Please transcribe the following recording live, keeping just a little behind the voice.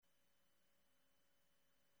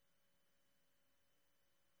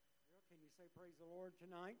say praise the Lord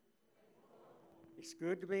tonight? It's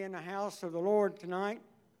good to be in the house of the Lord tonight.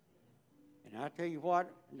 And I tell you what,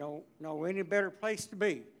 no any better place to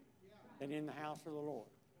be than in the house of the Lord.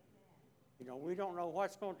 You know, we don't know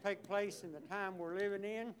what's going to take place in the time we're living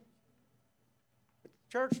in. But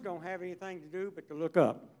the church don't have anything to do but to look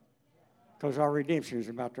up, because our redemption is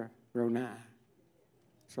about to grow nigh.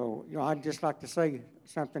 So, you know, I'd just like to say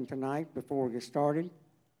something tonight before we get started.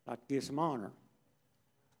 I'd like to give some honor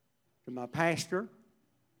to my pastor.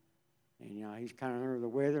 And, you know, he's kind of under the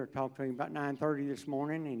weather. I talked to him about 9:30 this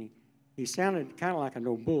morning, and he sounded kind of like an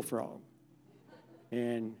old bullfrog.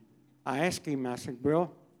 And I asked him, I said,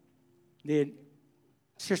 "Well, did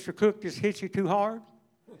Sister Cook just hit you too hard?"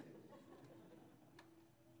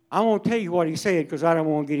 I won't tell you what he said because I don't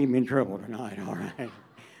want to get him in trouble tonight, all right?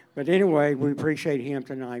 But anyway, we appreciate him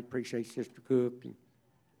tonight, appreciate Sister Cook. And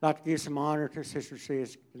I'd like to give some honor to Sister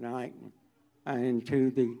Sis tonight and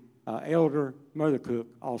to the elder Mother Cook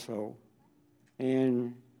also.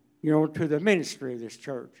 And, you know, to the ministry of this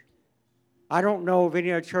church. I don't know of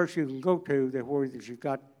any other church you can go to that where you've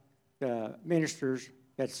got ministers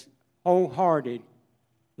that's wholehearted,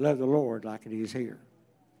 love the Lord like it is here.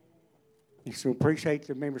 And so appreciate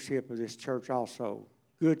the membership of this church also.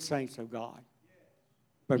 Good saints of God.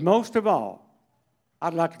 But most of all,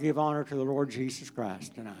 I'd like to give honor to the Lord Jesus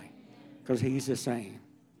Christ tonight, because He's the same.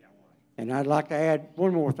 And I'd like to add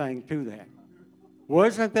one more thing to that.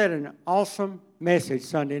 Wasn't that an awesome message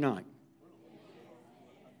Sunday night?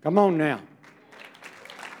 Come on now.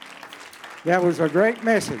 That was a great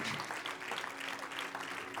message.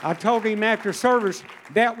 I told him after service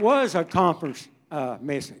that was a conference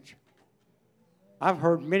message. I've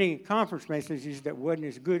heard many conference messages that wasn't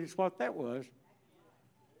as good as what that was.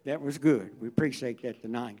 That was good. We appreciate that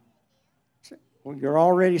tonight. Well, you're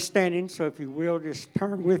already standing, so if you will, just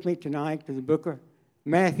turn with me tonight to the book of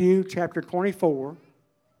Matthew, chapter 24,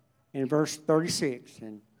 and verse 36.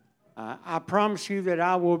 And I promise you that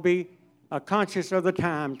I will be conscious of the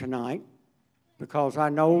time tonight, because I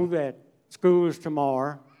know that school is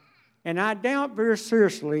tomorrow. And I doubt very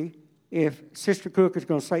seriously if Sister Cook is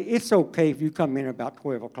going to say, "It's okay if you come in about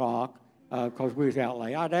 12 o'clock because we was out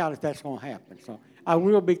late." I doubt if that's going to happen. So I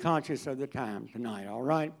will be conscious of the time tonight, all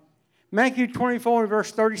right? Matthew 24,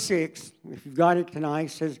 verse 36, if you've got it tonight,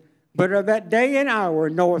 says, "But of that day and hour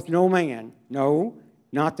knoweth no man, no,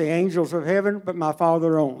 not the angels of heaven, but my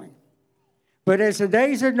Father only. But as the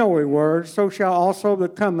days of Noah were, so shall also the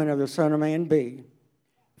coming of the Son of Man be.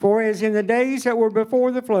 For as in the days that were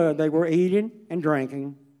before the flood, they were eating and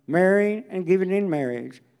drinking, marrying and giving in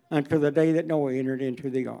marriage, until the day that Noah entered into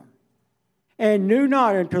the ark. And knew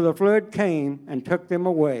not until the flood came and took them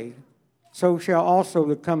away. So shall also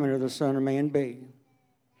the coming of the Son of Man be.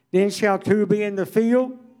 Then shall two be in the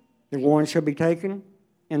field, the one shall be taken,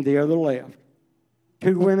 and the other left.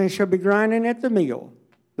 Two women shall be grinding at the mill,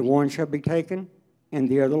 the one shall be taken, and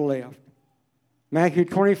the other left." Matthew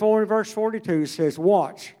 24 and verse 42 says,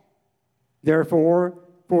 "Watch, therefore,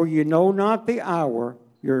 for you know not the hour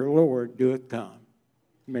your Lord doeth come."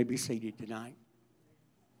 You may be seated tonight.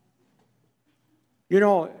 You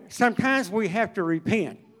know, sometimes we have to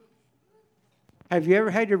repent. Have you ever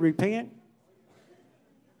had to repent?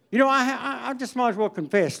 You know, I just might as well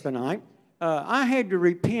confess tonight. I had to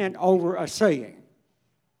repent over a saying.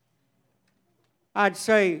 I'd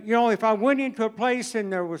say, you know, if I went into a place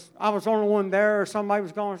and I was the only one there or somebody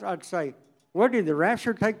was gone, I'd say, "Well, did the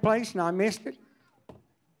rapture take place and I missed it?"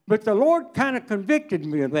 But the Lord kind of convicted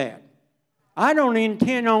me of that. I don't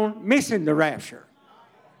intend on missing the rapture.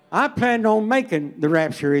 I plan on making the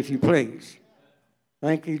rapture, if you please.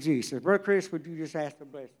 Thank you, Jesus. Brother Chris, would you just ask the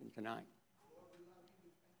blessing tonight?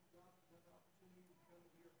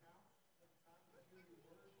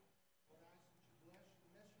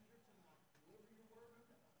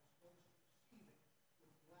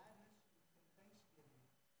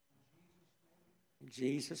 In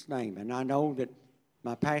Jesus' name. And I know that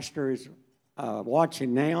my pastor is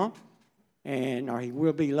watching now, or he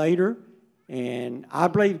will be later. And I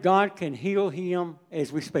believe God can heal him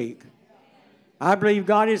as we speak. I believe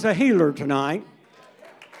God is a healer tonight.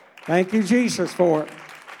 Thank you, Jesus, for it.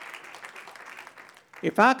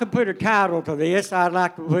 If I could put a title to this, I'd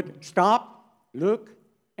like to put "Stop, Look,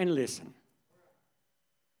 and Listen."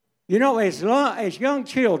 You know, as young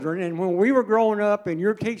children, and when we were growing up and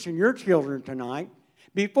you're teaching your children tonight,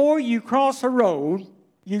 before you cross a road,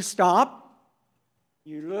 you stop,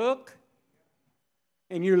 you look,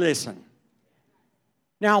 and you listen.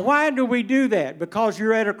 Now, why do we do that? Because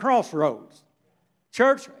you're at a crossroads.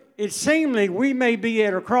 Church, it seems like we may be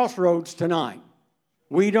at a crossroads tonight.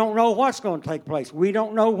 We don't know what's going to take place. We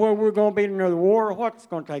don't know where we're going to be in another war or what's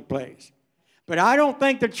going to take place. But I don't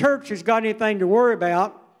think the church has got anything to worry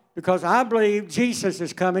about because I believe Jesus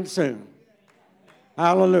is coming soon.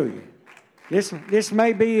 Hallelujah. This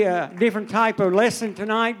may be a different type of lesson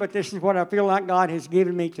tonight, but this is what I feel like God has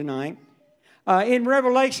given me tonight. In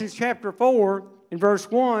Revelation chapter 4, in verse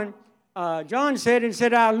 1, John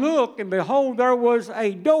said, I looked, and behold, there was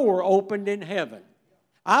a door opened in heaven.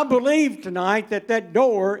 I believe tonight that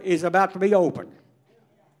door is about to be opened.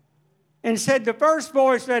 And said, the first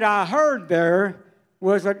voice that I heard there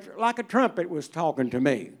was like a trumpet was talking to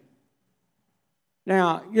me.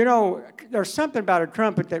 Now, you know, there's something about a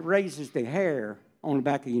trumpet that raises the hair on the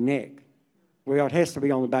back of your neck. Well, it has to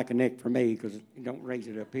be on the back of the neck for me because you don't raise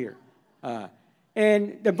it up here.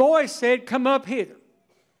 And the voice said, come up hither.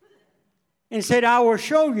 And said, I will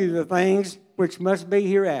show you the things which must be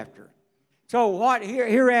hereafter. So what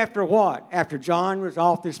hereafter what? After John was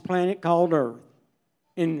off this planet called Earth.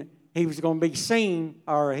 And he was going to be seen,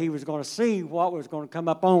 or he was going to see what was going to come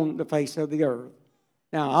up on the face of the earth.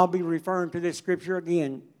 Now, I'll be referring to this scripture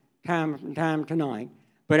again time and time tonight.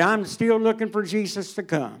 But I'm still looking for Jesus to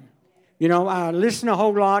come. You know, I listen a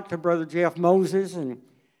whole lot to Brother Jeff Moses and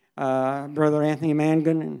Brother Anthony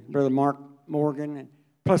Mangan and Brother Mark Morgan, and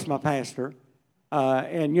plus my pastor.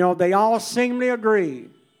 And, you know, they all seemingly agree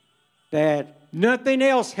that nothing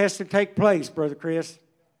else has to take place, Brother Chris,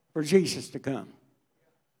 for Jesus to come.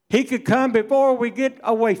 He could come before we get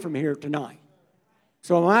away from here tonight.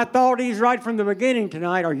 So I thought he's right from the beginning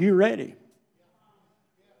tonight. Are you ready?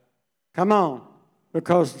 Come on,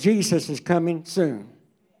 because Jesus is coming soon.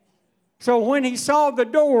 So when he saw the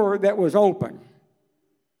door that was open,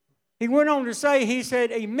 he went on to say, he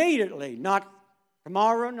said, immediately, not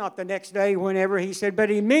tomorrow, not the next day, whenever, he said,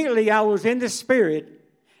 but immediately I was in the Spirit,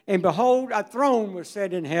 and behold, a throne was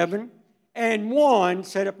set in heaven, and one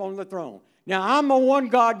sat upon the throne. Now, I'm a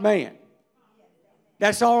one-God man.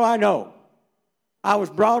 That's all I know. I was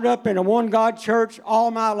brought up in a one-God church all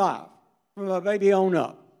my life, from a baby on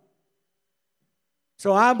up.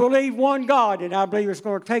 So I believe one God, and I believe it's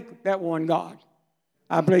going to take that one God.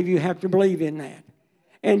 I believe you have to believe in that.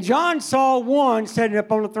 And John saw one sitting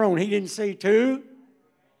up on the throne. He didn't see two.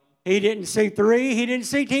 He didn't see three. He didn't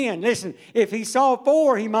see 10. Listen, if he saw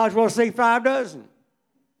 4, he might as well see 5 dozen.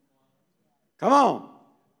 Come on.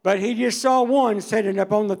 But he just saw one sitting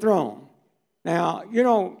up on the throne. Now, you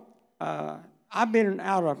know, I've been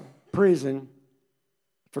out of prison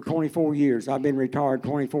for 24 years. I've been retired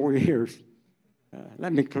 24 years.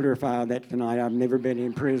 Let me clarify that tonight. I've never been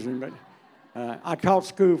in prison, but I taught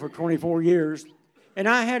school for 24 years. And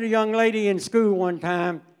I had a young lady in school one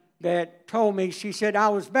time that told me, she said, I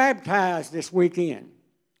was baptized this weekend.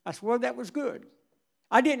 I said, well, that was good.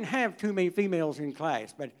 I didn't have too many females in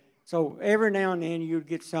class, but so every now and then you'd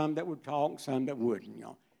get some that would talk, some that wouldn't, you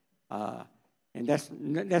know. And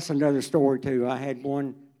that's another story, too. I had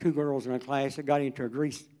 2 girls in a class that got into a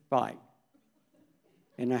grease fight.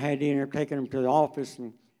 And I had to end up taking them to the office,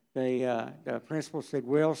 and the principal said,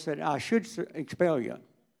 well, I should expel you,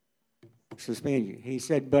 suspend you. He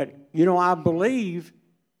said, but, you know, I believe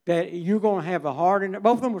that you're going to have a hard enough,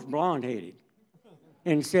 both of them was blonde-headed,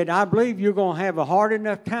 and said, I believe you're going to have a hard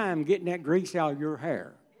enough time getting that grease out of your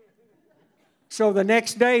hair. So the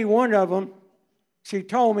next day, one of them, she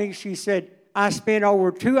told me, she said, I spent over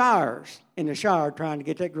 2 hours in the shower trying to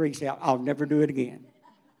get that grease out. I'll never do it again.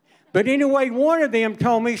 But anyway, one of them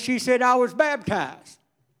told me, she said, I was baptized.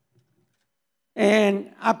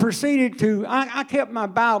 And I proceeded to, I kept my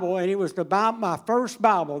Bible, and it was my first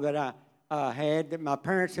Bible that I had that my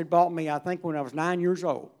parents had bought me, I think, when I was 9 years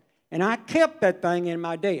old. And I kept that thing in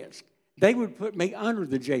my desk. They would put me under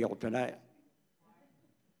the jail today.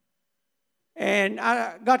 And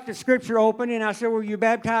I got the scripture open, and I said, were you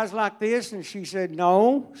baptized like this? And she said,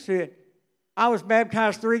 no. She said, I was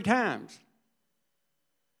baptized 3 times.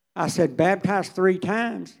 I said, baptized 3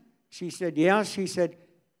 times? She said, yeah. She said,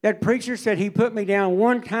 that preacher said he put me down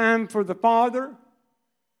 1 time for the Father.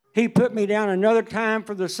 He put me down another time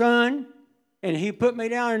for the Son. And he put me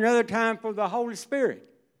down another time for the Holy Spirit.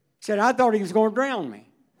 Said, I thought he was going to drown me.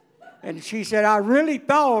 And she said, I really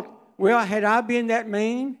thought, well, had I been that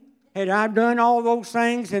mean? Had I done all those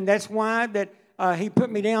things? And that's why that he put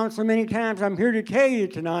me down so many times. I'm here to tell you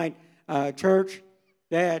tonight, church,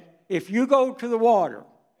 that if you go to the water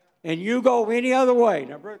and you go any other way.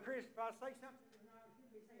 Now, Brother Chris, if I say something,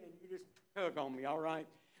 you just tug on me, all right?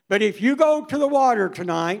 But if you go to the water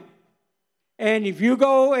tonight, and if you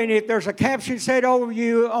go and if there's a caption said over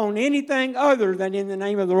you on anything other than in the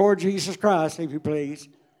name of the Lord Jesus Christ, if you please,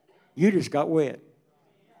 you just got wet.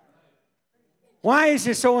 Why is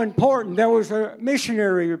this so important? There was a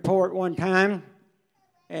missionary report one time,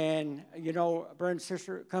 and, you know, brother and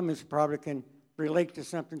sister Cummins probably can relate to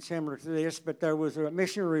something similar to this, but there was a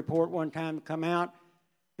missionary report one time come out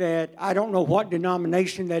that I don't know what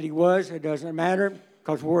denomination that he was. It doesn't matter,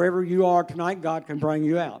 because wherever you are tonight, God can bring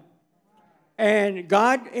you out. And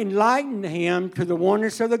God enlightened him to the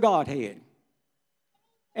oneness of the Godhead.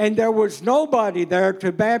 And there was nobody there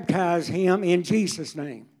to baptize him in Jesus'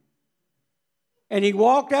 name. And he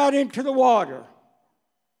walked out into the water.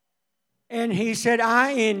 And he said,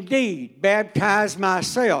 I indeed baptize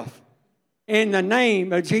myself in the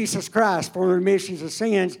name of Jesus Christ for the remission of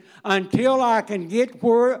sins until I can get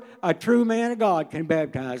where a true man of God can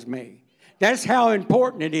baptize me. That's how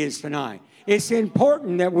important it is tonight. It's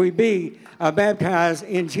important that we be baptized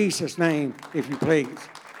in Jesus' name, if you please.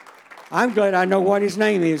 I'm glad I know what his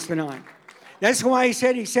name is tonight. That's why he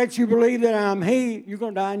said, you believe that I'm he, you're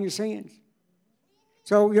going to die in your sins.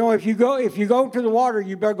 So, if you go to the water,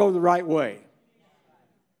 you better go the right way.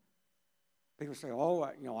 People say, I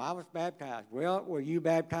was baptized. Well, were you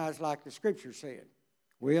baptized like the Scripture said?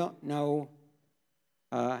 Well, no,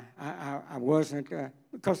 I wasn't.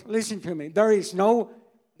 Because, listen to me, there's no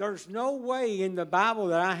way in the Bible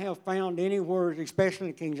that I have found any words, especially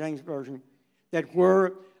in the King James Version, that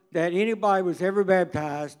anybody was ever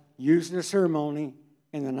baptized using the ceremony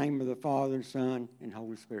in the name of the Father, Son, and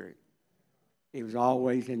Holy Spirit. It was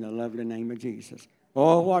always in the lovely name of Jesus.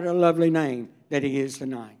 Oh, what a lovely name that he is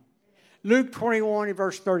tonight. Luke 21 and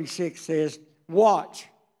verse 36 says, watch.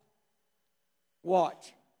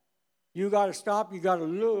 Watch. You got to stop. You got to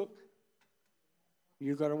look.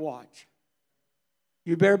 You got to watch.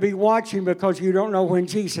 You better be watching because you don't know when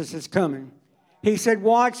Jesus is coming. He said,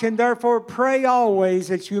 watch and therefore pray always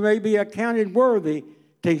that you may be accounted worthy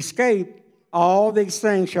to escape all these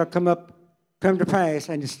things shall come to pass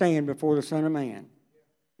and to stand before the Son of Man.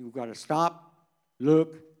 You've got to stop,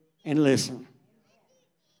 look, and listen.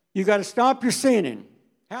 You've got to stop your sinning.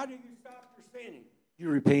 How do you stop your sinning? You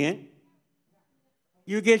repent.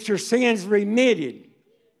 You get your sins remitted.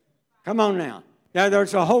 Come on now. Now,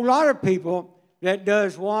 there's a whole lot of people that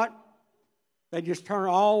does what? They just turn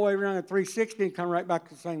all the way around at 360 and come right back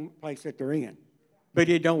to the same place that they're in. But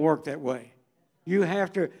it don't work that way. You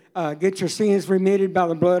have to get your sins remitted by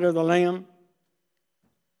the blood of the Lamb.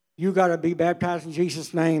 You got to be baptized in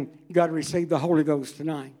Jesus' name. You got to receive the Holy Ghost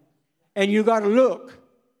tonight. And you got to look.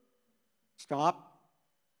 Stop.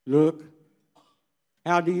 Look.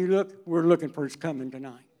 How do you look? We're looking for his coming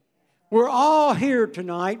tonight. We're all here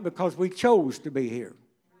tonight because we chose to be here.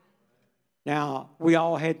 Now, we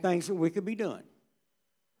all had things that we could be doing.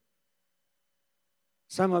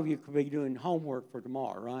 Some of you could be doing homework for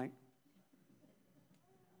tomorrow, right?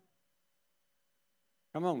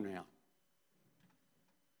 Come on now.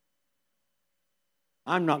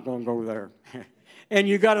 I'm not going to go there. And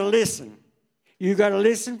you got to listen. You got to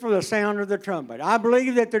listen for the sound of the trumpet. I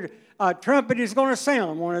believe that the trumpet is going to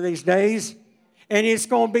sound one of these days, and it's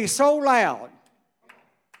going to be so loud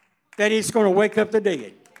that it's going to wake up the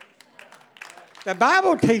dead. The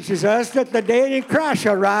Bible teaches us that the dead in Christ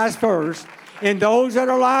shall rise first, and those that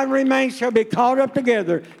are alive and remain shall be caught up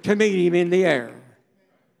together to meet him in the air.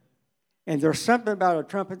 And there's something about a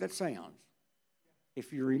trumpet that sounds.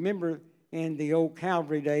 If you remember in the old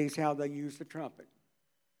Calvary days how they used the trumpet.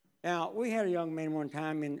 Now, we had a young man one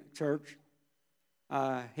time in church.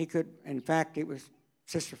 He could, in fact, it was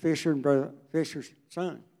Sister Fisher and Brother Fisher's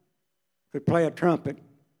son, could play a trumpet.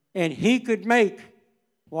 And he could make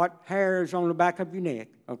what hair is on the back of your neck,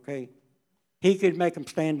 okay? He could make them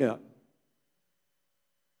stand up.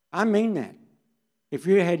 I mean that. If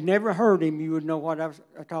you had never heard him, you would know what I was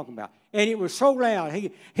talking about. And it was so loud.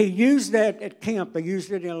 He used that at camp. They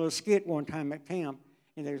used it in a little skit one time at camp.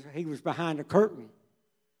 And he was behind a curtain.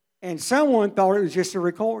 And someone thought it was just a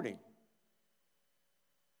recording.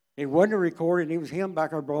 It wasn't a recording. It was him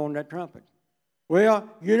back there blowing that trumpet. Well,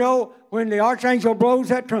 when the archangel blows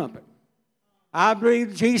that trumpet, I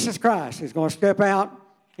believe Jesus Christ is going to step out.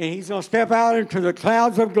 And he's going to step out into the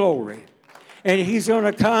clouds of glory. And he's going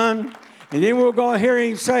to come. And then we're going to hear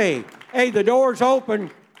him say, hey, the door's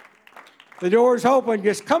open. The door's open.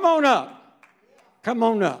 Just come on up. Come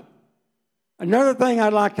on up. Another thing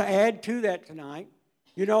I'd like to add to that tonight,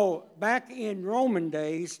 back in Roman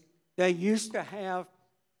days, they used to have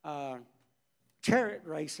chariot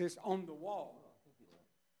races on the wall.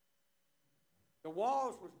 The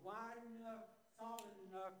walls was wide enough, solid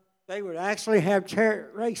enough, they would actually have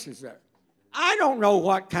chariot races there. I don't know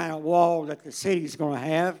what kind of wall that the city's going to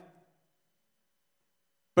have.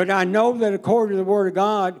 But I know that according to the Word of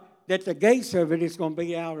God, that the gates of it is going to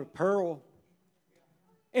be out of pearl.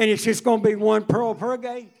 And it's just going to be one pearl per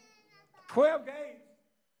gate. 12 gates,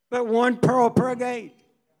 but one pearl per gate.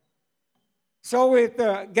 So if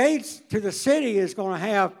the gates to the city is going to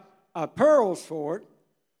have pearls for it,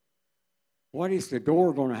 what is the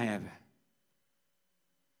door going to have?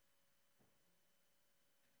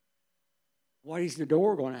 What is the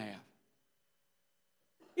door going to have?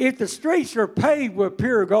 If the streets are paved with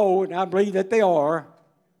pure gold, and I believe that they are,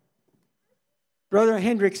 Brother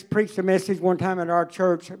Hendricks preached a message one time at our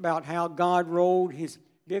church about how God rolled his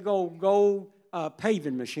big old gold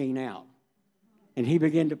paving machine out. And he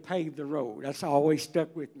began to pave the road. That's always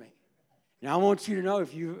stuck with me. Now, I want you to know,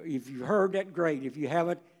 if you heard that, great. If you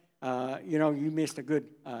haven't, you missed a good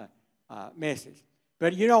message.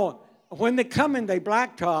 But, when they come and they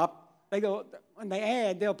blacktop, when they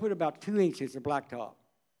add, they'll put about 2 inches of blacktop.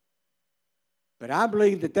 But I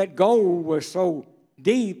believe that gold was so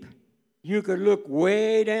deep, you could look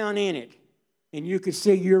way down in it, and you could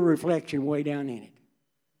see your reflection way down in it.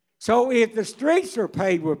 So if the streets are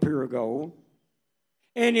paved with pure gold,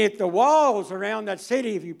 and if the walls around that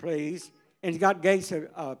city, if you please, and it's got gates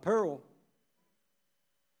of pearl,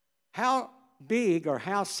 how big or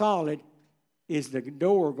how solid is the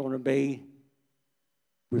door going to be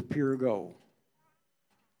with pure gold?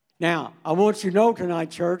 Now, I want you to know tonight,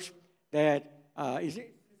 church, that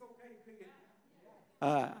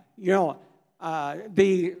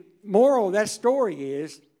the moral of that story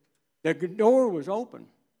is the door was open.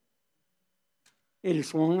 It is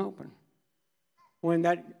swung open. When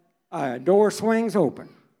that door swings open,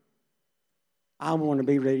 I want to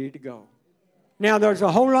be ready to go. Now, there's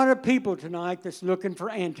a whole lot of people tonight that's looking for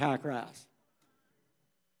Antichrist.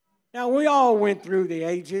 Now, we all went through the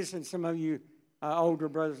ages, and some of you older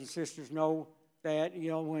brothers and sisters know that,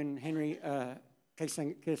 when Henry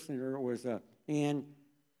Kissinger was in,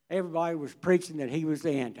 everybody was preaching that he was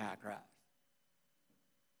the Antichrist.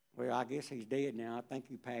 Well, I guess he's dead now. I think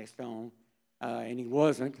he passed on, and he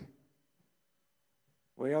wasn't.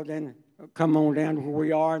 Well, then come on down to where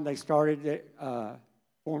we are, and they started that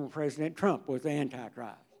former President Trump was the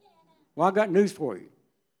Antichrist. Well, I got news for you.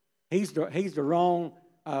 He's the wrong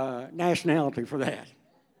nationality for that,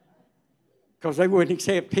 because they wouldn't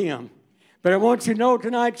accept him. But I want you to know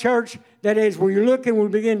tonight, church, that as we look and we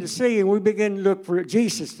begin to see and we begin to look for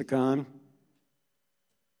Jesus to come,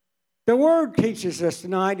 the Word teaches us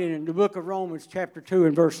tonight in the book of Romans chapter 2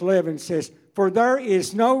 and verse 11 says, "For there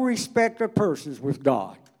is no respect of persons with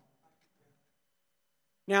God."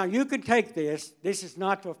 Now, you can take this. This is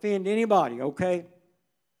not to offend anybody, okay?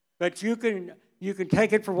 But you can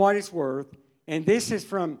take it for what it's worth. And this is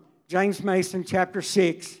from James Mason chapter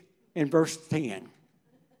 6 and verse 10.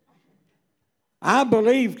 I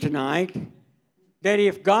believe tonight that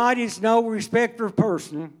if God is no respecter of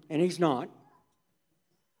person, and He's not,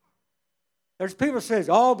 there's people that says,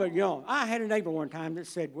 but I had a neighbor one time that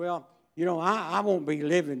said, well, I won't be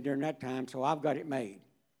living during that time, so I've got it made.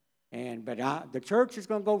 But the church is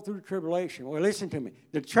going to go through the tribulation. Well, listen to me.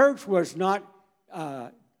 The church was not,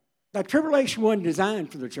 the tribulation wasn't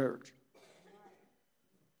designed for the church.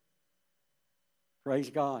 Praise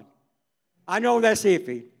God. I know that's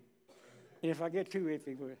iffy. And if I get too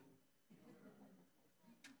iffy,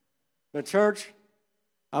 the church,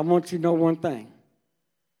 I want you to know one thing.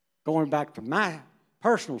 Going back to my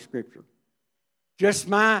personal scripture, just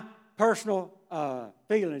my personal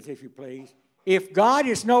feelings, if you please. If God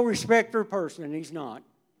is no respecter of person, and He's not,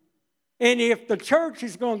 and if the church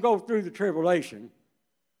is going to go through the tribulation,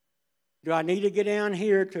 do I need to get down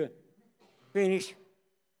here to finish?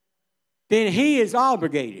 Then He is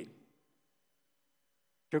obligated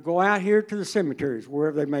to go out here to the cemeteries,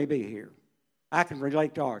 wherever they may be here. I can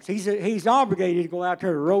relate to ours. He's obligated to go out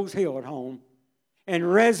there to Rose Hill at home and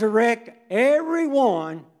resurrect every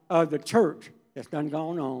one of the church that's done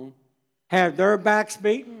gone on, have their backs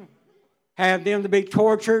beaten, have them to be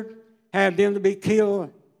tortured, have them to be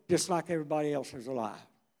killed, just like everybody else is alive.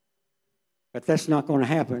 But that's not going to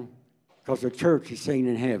happen because the church is seen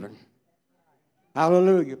in heaven.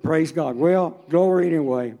 Hallelujah. Praise God. Well, glory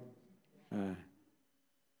anyway.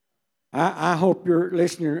 I hope you're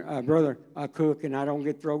listening, Brother Cook, and I don't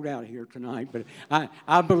get thrown out of here tonight. But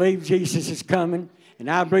I believe Jesus is coming, and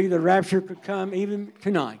I believe the rapture could come even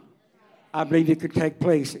tonight. I believe it could take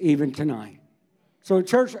place even tonight. So,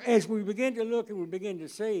 church, as we begin to look and we begin to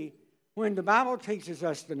see, when the Bible teaches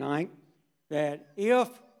us tonight that if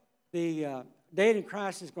the dead in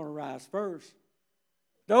Christ is going to rise first,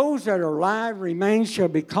 those that are alive remain shall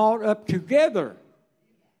be caught up together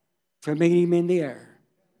to meet Him in the air.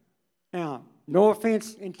 Now, no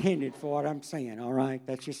offense intended for what I'm saying, all right?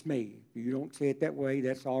 That's just me. If you don't see it that way,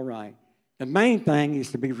 that's all right. The main thing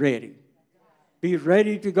is to be ready. Be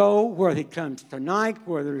ready to go, whether He comes tonight,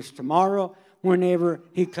 whether it's tomorrow, whenever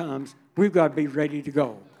He comes, we've got to be ready to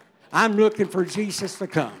go. I'm looking for Jesus to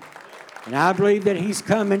come. And I believe that He's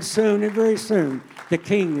coming soon, and very soon the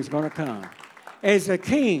King is going to come. As the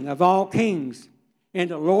King of all kings and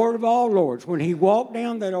the Lord of all lords, when He walked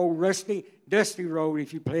down that old rusty, dusty road,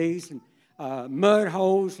 if you please, and mud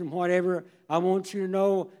holes and whatever, I want you to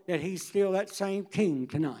know that He's still that same King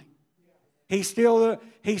tonight. He's still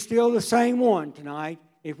the same one tonight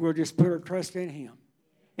if we'll just put our trust in Him.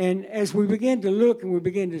 And as we begin to look and we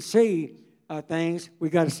begin to see things, we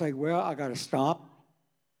got to say, well, I got to stop.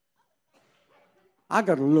 I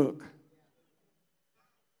got to look.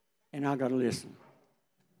 And I got to listen.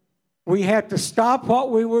 We have to stop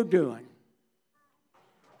what we were doing.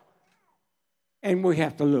 And we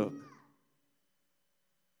have to look.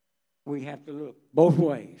 We have to look both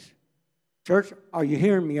ways. Church, are you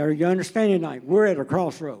hearing me? Are you understanding tonight? We're at a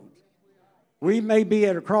crossroads. We may be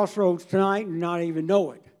at a crossroads tonight and not even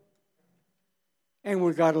know it. And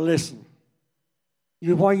we've got to listen.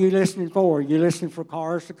 What are you listening for? Are you listening for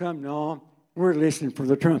cars to come? No, we're listening for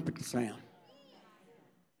the trumpet to sound.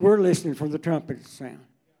 We're listening for the trumpet to sound.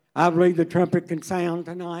 I believe the trumpet can sound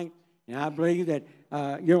tonight, and I believe that,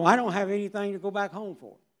 I don't have anything to go back home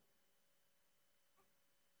for.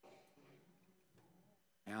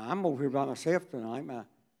 Now, I'm over here by myself tonight.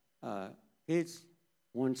 My kids,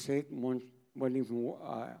 one's sick and one wasn't even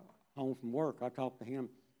home from work. I talked to him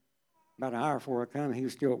about an hour before I come. He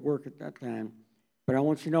was still at work at that time. But I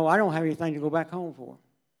want you to know I don't have anything to go back home for.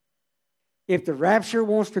 If the rapture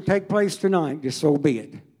wants to take place tonight, just so be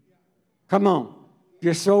it. Come on.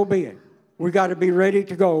 Just so be it. We got to be ready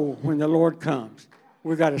to go when the Lord comes.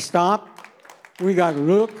 We got to stop. We got to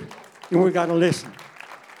look. And we got to listen.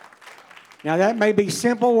 Now, that may be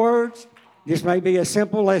simple words. This may be a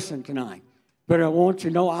simple lesson tonight. But I want you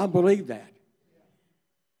to know I believe that.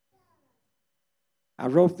 I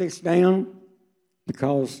wrote this down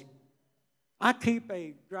because I keep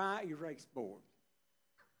a dry erase board.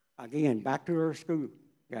 Again, back to our school,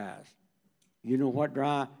 guys. You know what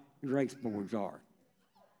dry erase boards are.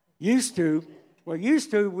 Used to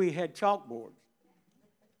we had chalkboards.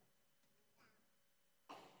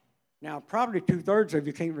 Now, probably 2/3 of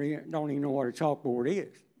you don't even know what a chalkboard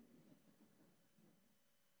is.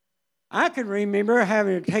 I can remember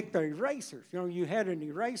having to take the erasers. You had an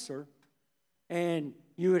eraser, and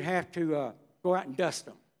you would have to go out and dust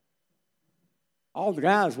them. All the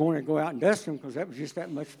guys wanted to go out and dust them because that was just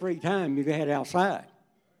that much free time you had outside.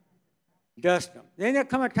 Dust them. Then there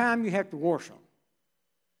come a time you have to wash them.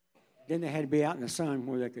 Then they had to be out in the sun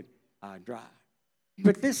where they could dry.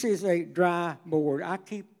 But this is a dry board. I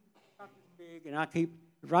keep this big, and I keep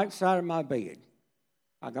right side of my bed.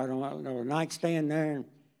 I got a nightstand there,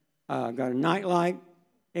 and got a nightlight.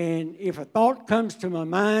 And if a thought comes to my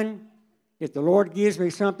mind, if the Lord gives me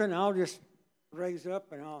something, I'll just raise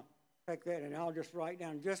up and I'll take that and I'll just write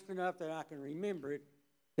down just enough that I can remember it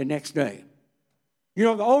the next day. The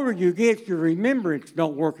older you get, your remembrance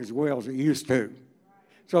don't work as well as it used to.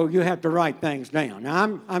 So you have to write things down.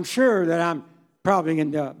 Now, I'm sure that I'm probably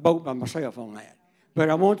in the boat by myself on that. But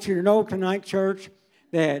I want you to know tonight, church,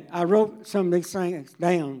 that I wrote some of these things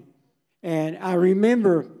down. And I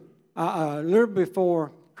remember a little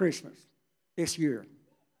before Christmas this year,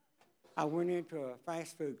 I went into a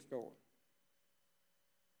fast food store.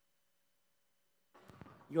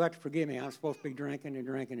 You have to forgive me. I'm supposed to be drinking and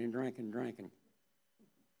drinking and drinking and drinking.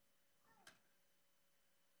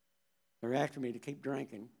 They're after me to keep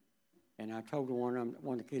drinking. And I told one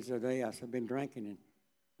of the kids the other day, I said, I've been drinking. And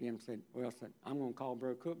Jim said, I'm going to call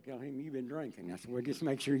Brother Cook and tell him you've been drinking. I said, well, just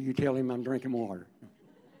make sure you tell him I'm drinking water.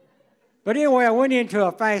 But anyway, I went into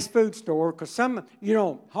a fast food store because some,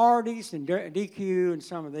 Hardee's and DQ and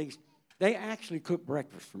some of these, they actually cook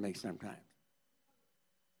breakfast for me sometimes.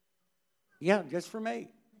 Yeah, just for me.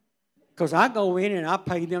 Because I go in and I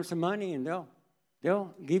pay them some money and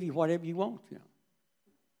they'll give you whatever you want.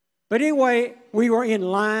 But anyway, we were in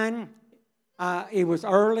line. It was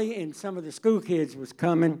early and some of the school kids was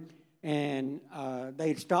coming and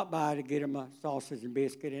they'd stopped by to get them a sausage and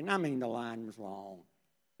biscuit. And the line was long.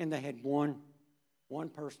 And they had one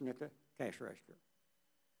person at the cash register.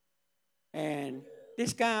 And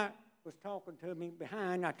this guy was talking to me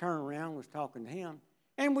behind. I turned around and was talking to him.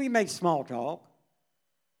 And we made small talk.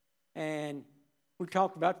 And we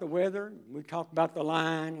talked about the weather. And we talked about the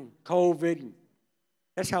line and COVID. And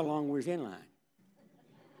that's how long we was in line.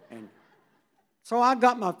 And so I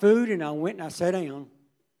got my food and I went and I sat down.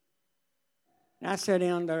 And I sat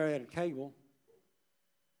down there at a table.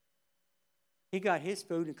 He got his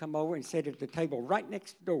food and come over and sat at the table right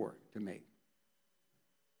next door to me.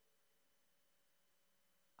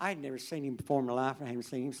 I had never seen him before in my life, and I haven't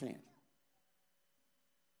seen him since.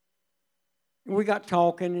 We got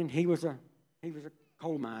talking, and he was a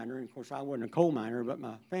coal miner. And of course, I wasn't a coal miner, but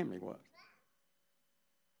my family was.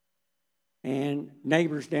 And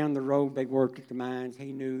neighbors down the road, they worked at the mines.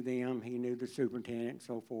 He knew them. He knew the superintendent and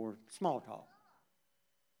so forth. Small talk.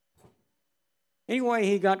 Anyway,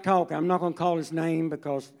 he got talking. I'm not going to call his name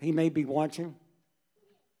because he may be watching,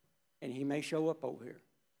 and he may show up over here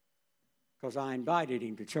because I invited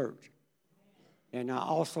him to church. And I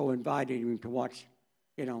also invited him to watch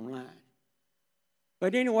it online.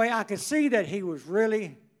 But anyway, I could see that he was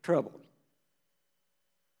really troubled.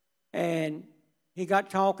 And he got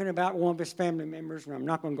talking about one of his family members, and I'm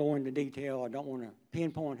not going to go into detail. I don't want to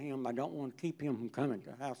pinpoint him. I don't want to keep him from coming to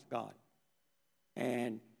the house of God.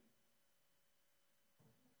 And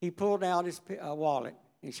he pulled out his wallet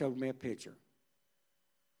and showed me a picture.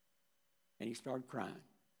 And he started crying.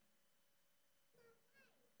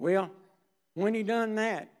 Well, when he done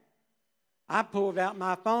that, I pulled out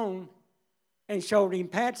my phone and showed him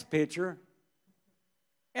Pat's picture,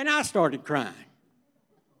 and I started crying.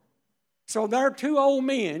 So there, two old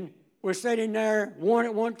men were sitting there, one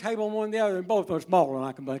at one table and one at the other, and both of us bawling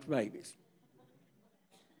like a bunch of babies.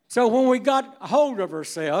 So when we got a hold of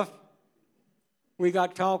ourselves, we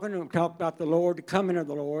got talking and talked about the Lord, the coming of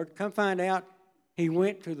the Lord. Come find out, he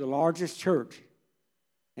went to the largest church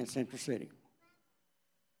in Central City.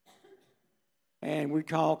 And we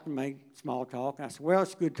talked and made small talk. And I said, well,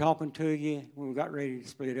 it's good talking to you. When we got ready to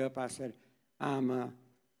split up, I said, I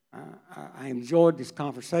enjoyed this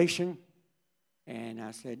conversation. And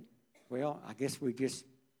I said, well, I guess we just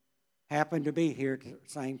happened to be here at the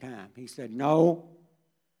same time. He said, no.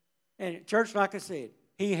 And at church, like I said,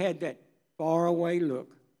 he had that faraway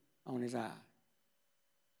look on his eye.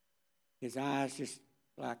 His eyes just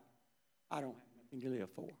like, I don't have nothing to live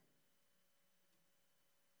for.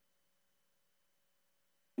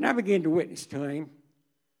 And I began to witness to him,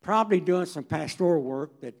 probably doing some pastoral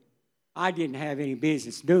work that I didn't have any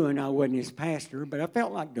business doing. I wasn't his pastor, but I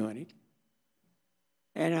felt like doing it.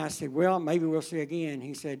 And I said, well, maybe we'll see again.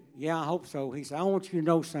 He said, yeah, I hope so. He said, I want you to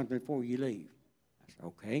know something before you leave. I said,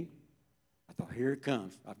 okay. I thought, here it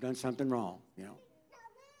comes. I've done something wrong, you know.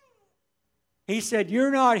 He said,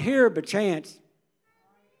 you're not here by chance.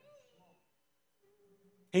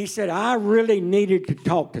 He said, I really needed to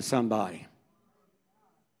talk to somebody.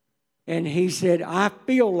 And he said, I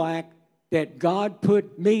feel like that God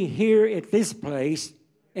put me here at this place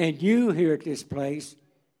and you here at this place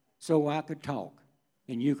so I could talk.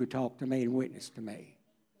 And you could talk to me and witness to me.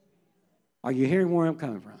 Are you hearing where I'm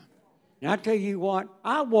coming from? And I tell you what,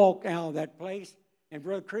 I walked out of that place, and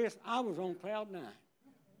Brother Chris, I was on cloud 9.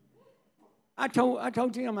 I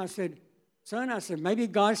told him, I said, son, I said, maybe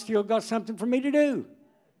God still got something for me to do.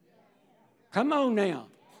 Come on now.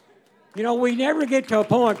 You know, we never get to a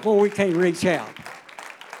point where we can't reach out.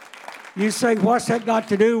 You say, what's that got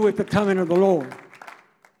to do with the coming of the Lord?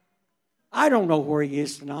 I don't know where he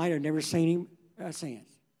is tonight. I've never seen him since.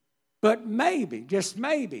 But maybe, just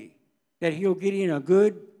maybe, that he'll get in a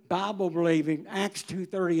good Bible-believing Acts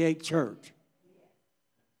 2:38 church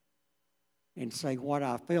and say, what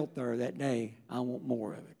I felt there that day, I want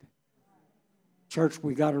more of it. Church,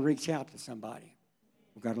 we got to reach out to somebody.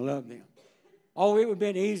 We've got to love them. Oh, it would have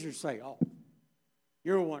been easier to say, oh,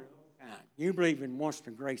 you're one of those kind. You believe in once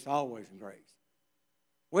and grace, always in grace.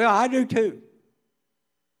 Well, I do too.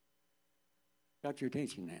 Got your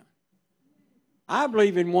attention now. I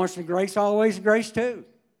believe in once and grace, always in grace too,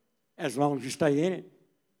 as long as you stay in it.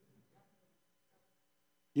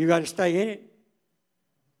 You got to stay in it.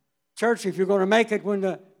 Church, if you're going to make it when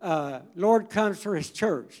the Lord comes for his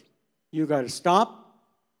church, you got to stop,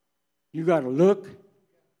 you got to look,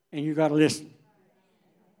 and you got to listen.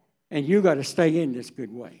 And you got to stay in this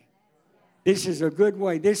good way. This is a good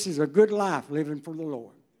way. This is a good life living for the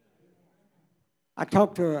Lord. I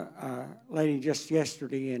talked to a lady just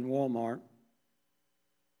yesterday in Walmart,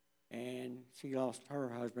 and she lost her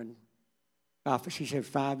husband, she said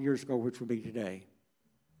 5 years ago, which will be today.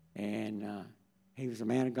 And he was a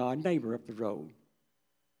man of God, neighbor up the road.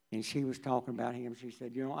 And she was talking about him. She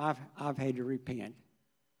said, you know, I've had to repent.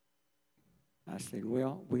 I said,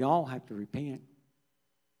 well, we all have to repent.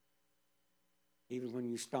 Even when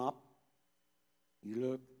you stop, you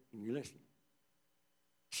look, and you listen.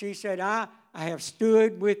 She said, I have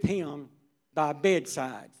stood with him by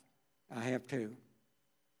bedsides. I have too.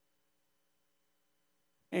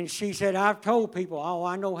 And she said, I've told people, oh,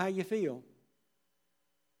 I know how you feel.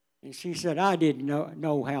 And she said, I didn't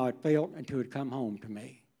know how it felt until it come home to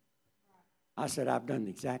me. I said, I've done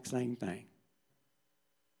the exact same thing.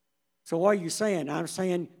 So what are you saying? I'm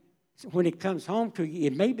saying when it comes home to you,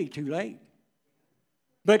 it may be too late.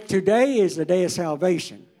 But today is the day of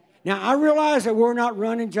salvation. Now, I realize that we're not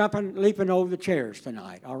running, jumping, leaping over the chairs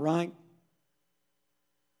tonight, all right?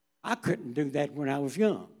 I couldn't do that when I was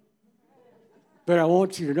young. But I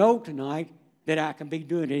want you to know tonight that I can be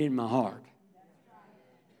doing it in my heart.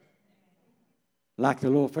 Like the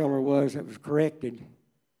little fella was that was corrected.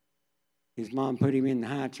 His mom put him in the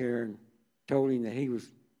high chair and told him that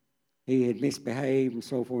he had misbehaved and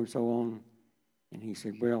so forth and so on. And he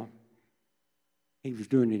said, well, he was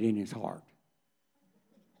doing it in his heart.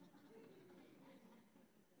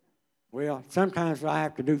 Well, sometimes I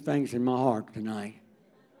have to do things in my heart tonight.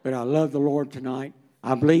 But I love the Lord tonight.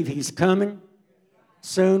 I believe He's coming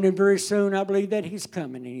soon, and very soon I believe that He's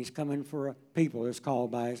coming. And He's coming for a people that's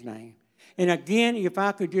called by His name. And again, if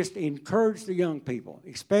I could just encourage the young people,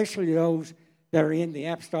 especially those that are in the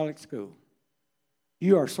apostolic school.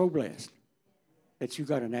 You are so blessed that you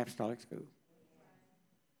got an apostolic school.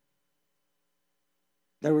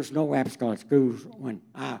 There was no apostolic schools when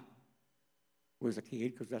I was a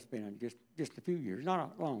kid, because that's been just a few years,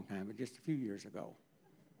 not a long time, but just a few years ago.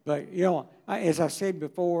 But, you know, as I said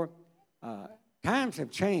before, times have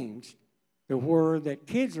changed to where that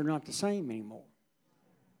kids are not the same anymore.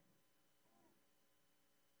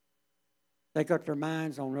 They got their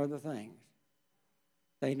minds on other things.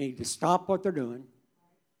 They need to stop what they're doing.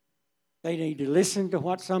 They need to listen to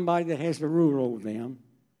what somebody that has the rule over them.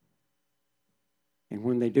 And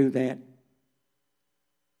when they do that,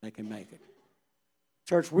 they can make it.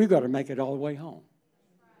 Church, we've got to make it all the way home.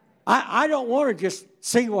 I don't want to just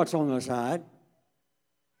see what's on the other side.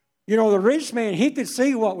 You know, the rich man, he could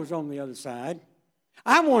see what was on the other side.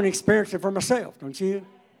 I want to experience it for myself, don't you?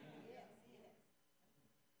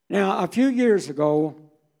 Now, a few years ago,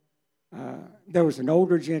 there was an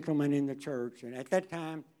older gentleman in the church, and at that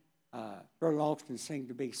time, Brother Austin seemed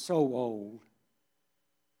to be so old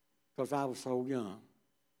because I was so young.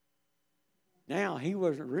 Now, he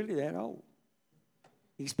wasn't really that old.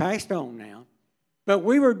 He's passed on now. But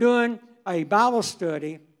we were doing a Bible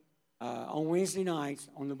study on Wednesday nights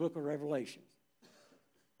on the book of Revelation.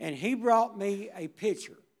 And he brought me a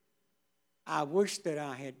picture. I wish that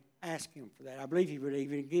I had asked him for that. I believe he would have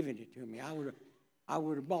even given it to me. I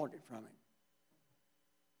would have bought it from him.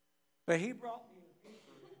 But he brought me a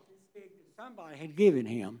picture this big that somebody had given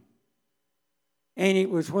him. And it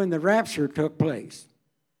was when the rapture took place.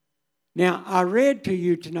 Now, I read to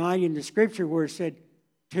you tonight in the scripture where it said,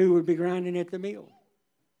 2 would be grinding at the mill.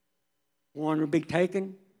 1 would be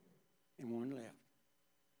taken, and 1 left.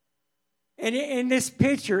 And in this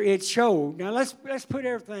picture, it showed. Now, let's put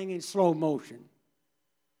everything in slow motion.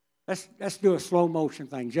 Let's do a slow motion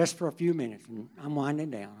thing just for a few minutes. And I'm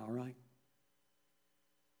winding down, all right?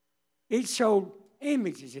 It showed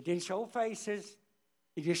images. It didn't show faces.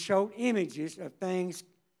 It just showed images of things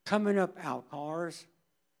coming up out. Cars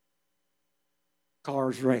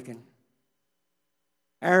wrecking.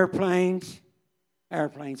 Airplanes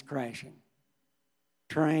crashing.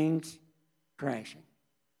 Trains crashing.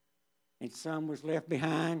 And some was left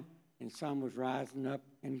behind, and some was rising up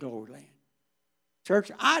in glory land.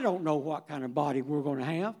 Church, I don't know what kind of body we're going to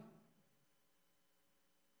have.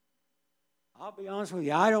 I'll be honest with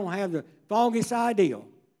you, I don't have the foggiest idea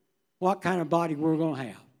what kind of body we're going to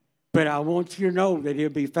have. But I want you to know that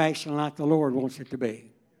it'll be fashioned like the Lord wants it to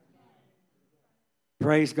be.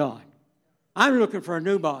 Praise God. I'm looking for a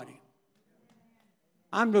new body.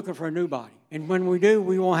 I'm looking for a new body. And when we do,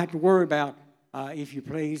 we won't have to worry about, if you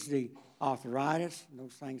please, the arthritis and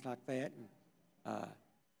those things like that. And,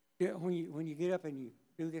 when you get up and you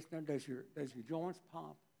do this, does your joints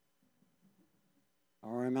pump?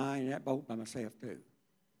 Or am I in that boat by myself too?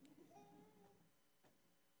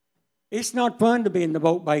 It's not fun to be in the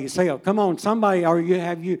boat by yourself. Come on, somebody, are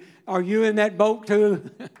you in that boat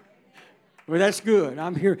too? Well, that's good.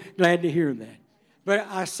 I'm glad to hear that. But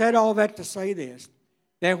I said all that to say this,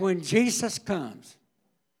 that when Jesus comes,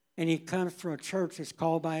 and He comes for a church that's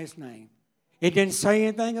called by His name, it didn't say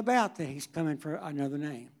anything about that He's coming for another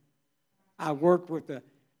name. I worked with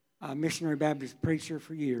a missionary Baptist preacher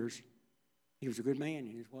for years. He was a good man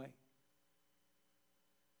in his way.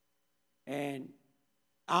 And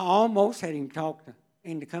I almost had him talked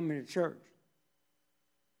into coming to church.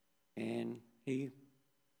 And he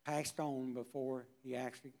passed on before he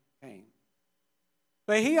actually came.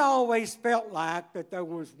 But he always felt like that there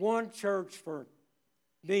was one church for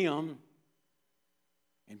them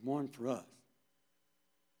and one for us.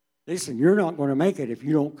 Listen, you're not going to make it if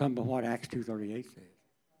you don't come to what Acts 2:38 says.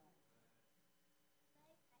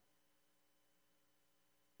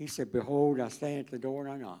 He said, behold, I stand at the door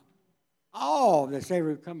and I knock. All that's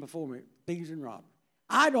ever come before me, thieves and robbers.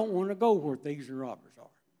 I don't want to go where thieves and robbers are.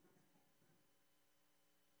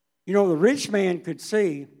 You know, the rich man could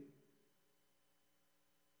see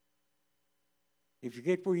If you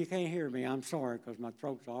get where you can't hear me, I'm sorry because my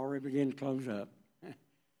throat's already beginning to close up.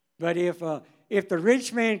 But if the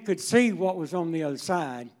rich man could see what was on the other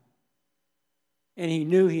side and he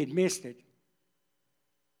knew he had missed it,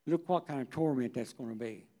 look what kind of torment that's going to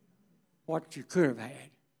be. What you could have had.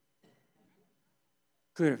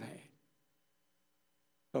 Could have had.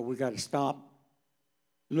 But we got to stop,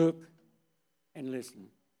 look, and listen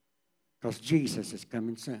because Jesus is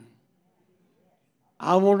coming soon.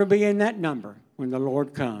 I want to be in that number when the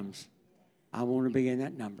Lord comes. I want to be in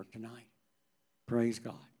that number tonight. Praise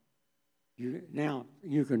God. Now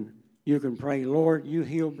you can pray, Lord, you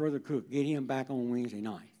heal Brother Cook. Get him back on Wednesday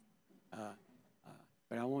night.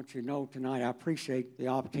 But I want you to know tonight, I appreciate the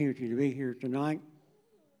opportunity to be here tonight.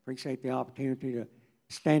 Appreciate the opportunity to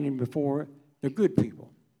stand before the good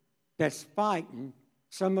people that's fighting.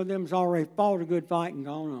 Some of them's already fought a good fight and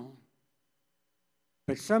gone on.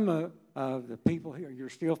 But some of the people here, you're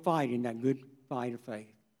still fighting that good fight of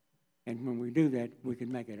faith. And when we do that, we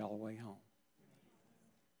can make it all the way home.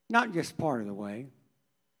 Not just part of the way.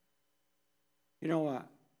 You know,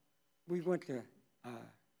 we went to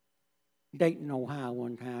Dayton, Ohio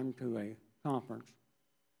one time to a conference.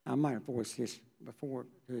 I might have voiced this before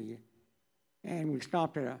to you. And we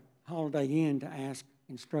stopped at a Holiday Inn to ask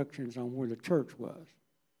instructions on where the church was.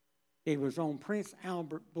 It was on Prince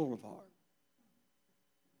Albert Boulevard.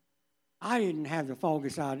 I didn't have the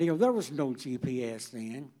foggiest idea. There was no GPS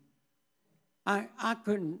then. I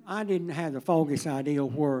didn't have the foggiest idea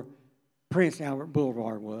where Prince Albert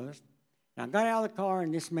Boulevard was. And I got out of the car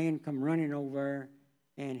and this man come running over there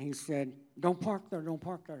and he said, don't park there, don't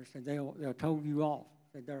park there. I said, they'll tow you off.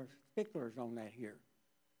 I said, there's sticklers on that here.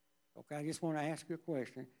 Okay, I just want to ask you a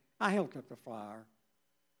question. I held up the flyer.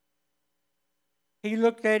 He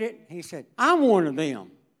looked at it, he said, I'm one of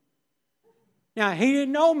them. Now, he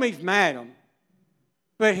didn't know me from Adam,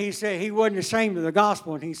 but he said he wasn't ashamed of the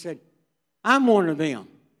gospel, and he said, I'm one of them.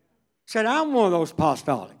 He said, I'm one of those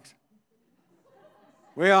apostolics.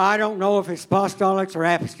 Well, I don't know if it's apostolics or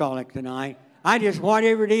apostolic tonight. I just,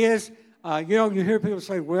 whatever it is, you hear people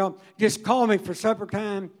say, well, just call me for supper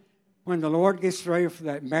time when the Lord gets ready for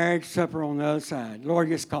that marriage supper on the other side. Lord,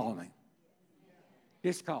 just call me.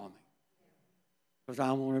 Just call me. Because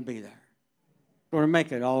I want to be there. Going to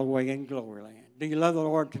make it all the way in glory land. Do you love the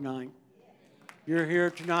Lord tonight? You're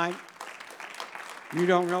here tonight. You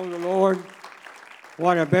don't know the Lord.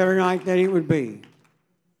 What a better night that it would be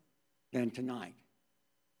than tonight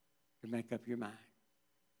to make up your mind.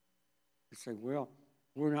 You say, well,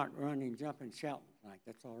 we're not running, jumping, shouting tonight.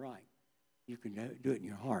 That's all right. You can do it in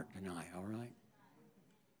your heart tonight, all right?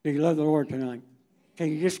 Do you love the Lord tonight? Can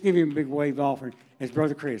you just give him a big wave offering as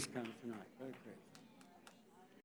Brother Chris comes tonight?